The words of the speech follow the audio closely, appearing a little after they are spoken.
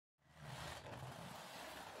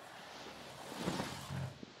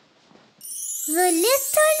The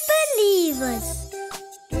Little Believers.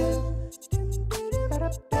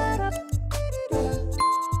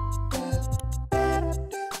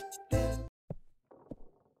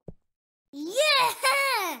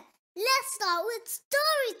 Yeah! Let's start with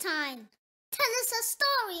story time. Tell us a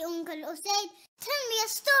story, Uncle Usayd. Tell me a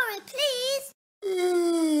story, please.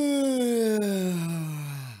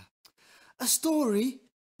 A story?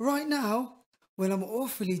 Right now? Well, I'm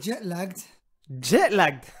awfully jet-lagged.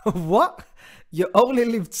 Jet-lagged? What? You only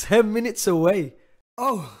live 10 minutes away.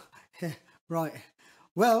 Oh, yeah, right.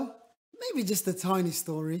 Well, maybe just a tiny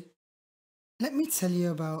story. Let me tell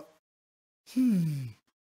you about...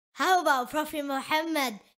 How about Prophet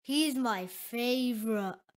Muhammad? He's my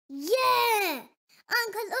favorite. Yeah!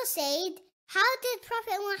 Uncle Usayd, how did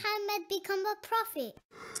Prophet Muhammad become a prophet?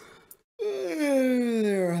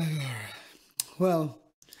 Well,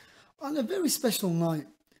 on a very special night,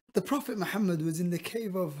 the Prophet Muhammad was in the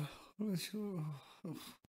cave of... The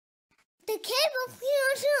cave of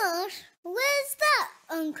Hira. Where's that,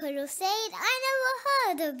 Uncle Usayd? I never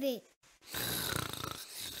heard of it.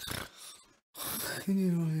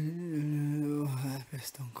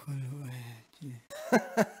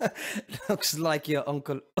 Looks like your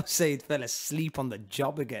Uncle Usayd fell asleep on the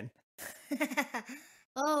job again.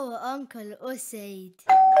 Oh, Uncle Usayd.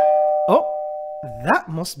 Oh, that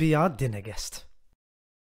must be our dinner guest.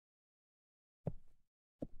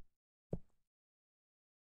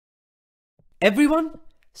 Everyone,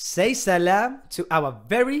 say salam to our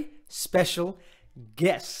very special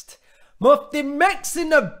guest. Mufti Menk's in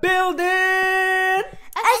the building!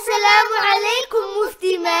 Assalamu alaikum,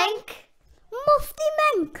 Mufti Menk. Mufti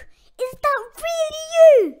Menk, is that really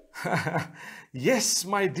you? Yes,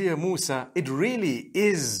 my dear Musa, it really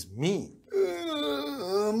is me.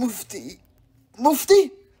 Mufti?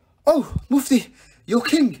 Mufti? Oh, Mufti, your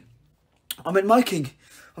king. I meant my king.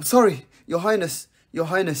 I'm sorry, Your Highness. Your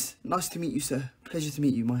Highness. Nice to meet you, sir. Pleasure to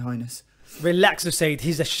meet you, my Highness. Relax, Usayd.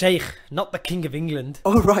 He's a sheikh, not the king of England.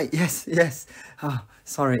 Oh, right. Yes, yes.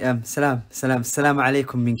 Sorry. Salam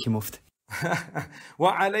alaikum, minki Muft.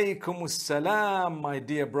 Wa alaykum salam, my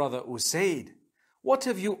dear brother Usayd. What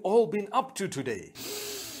have you all been up to today?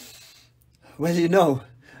 Well, you know,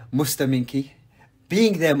 Musta Minky,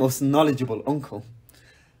 being their most knowledgeable uncle,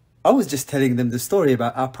 I was just telling them the story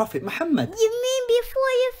about our Prophet Muhammad. You mean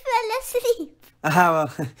before you fell asleep? Well,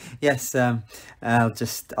 yes, I'll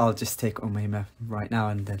just take Umayma right now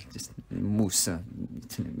and then just Musa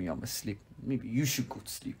telling me I'm asleep. Maybe you should go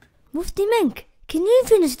to sleep. Mufti Menk, can you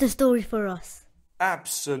finish the story for us?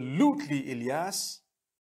 Absolutely, Ilyas.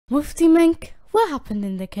 Mufti Menk, what happened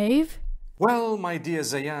in the cave? Well, my dear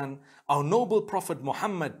Zayaan, our noble Prophet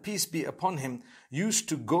Muhammad, peace be upon him, used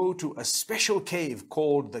to go to a special cave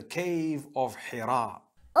called the Cave of Hira.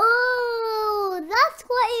 Oh, that's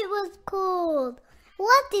what it was called.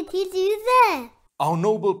 What did he do there? Our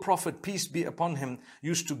noble Prophet, peace be upon him,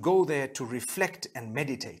 used to go there to reflect and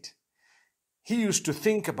meditate. He used to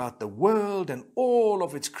think about the world and all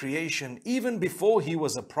of its creation even before he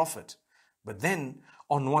was a prophet. But then,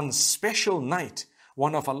 on one special night,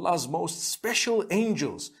 one of Allah's most special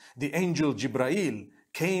angels, the angel Jibreel,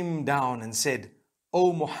 came down and said,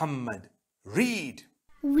 "O Muhammad, read."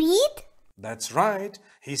 Read? That's right.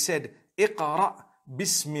 He said, "Iqra'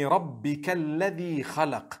 bismi rabbika alladhi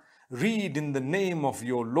khalaq." Read in the name of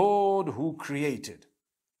your Lord who created.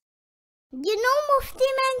 You know,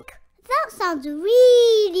 Mufti Menk, that sounds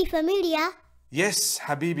really familiar. Yes,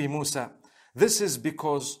 Habibi Musa. This is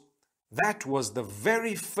because that was the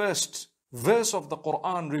very first verse of the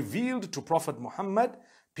Quran revealed to Prophet Muhammad,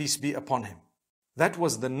 peace be upon him. That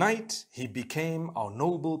was the night he became our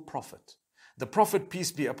noble Prophet. The Prophet,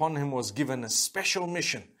 peace be upon him, was given a special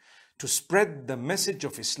mission to spread the message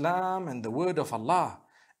of Islam and the word of Allah.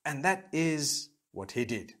 And that is what he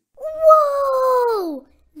did. Whoa!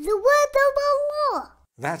 The word of Allah!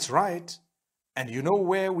 That's right. And you know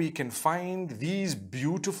where we can find these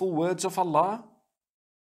beautiful words of Allah?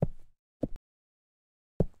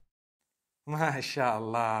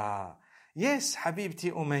 MashaAllah. Yes,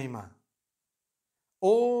 Habibti Umayma.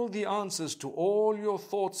 All the answers to all your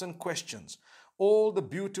thoughts and questions, all the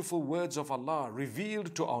beautiful words of Allah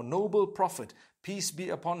revealed to our noble Prophet, peace be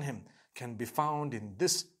upon him, can be found in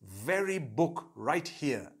this very book right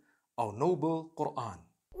here, our noble Quran.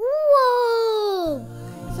 Whoa!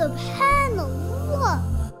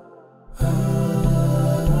 Subhanallah!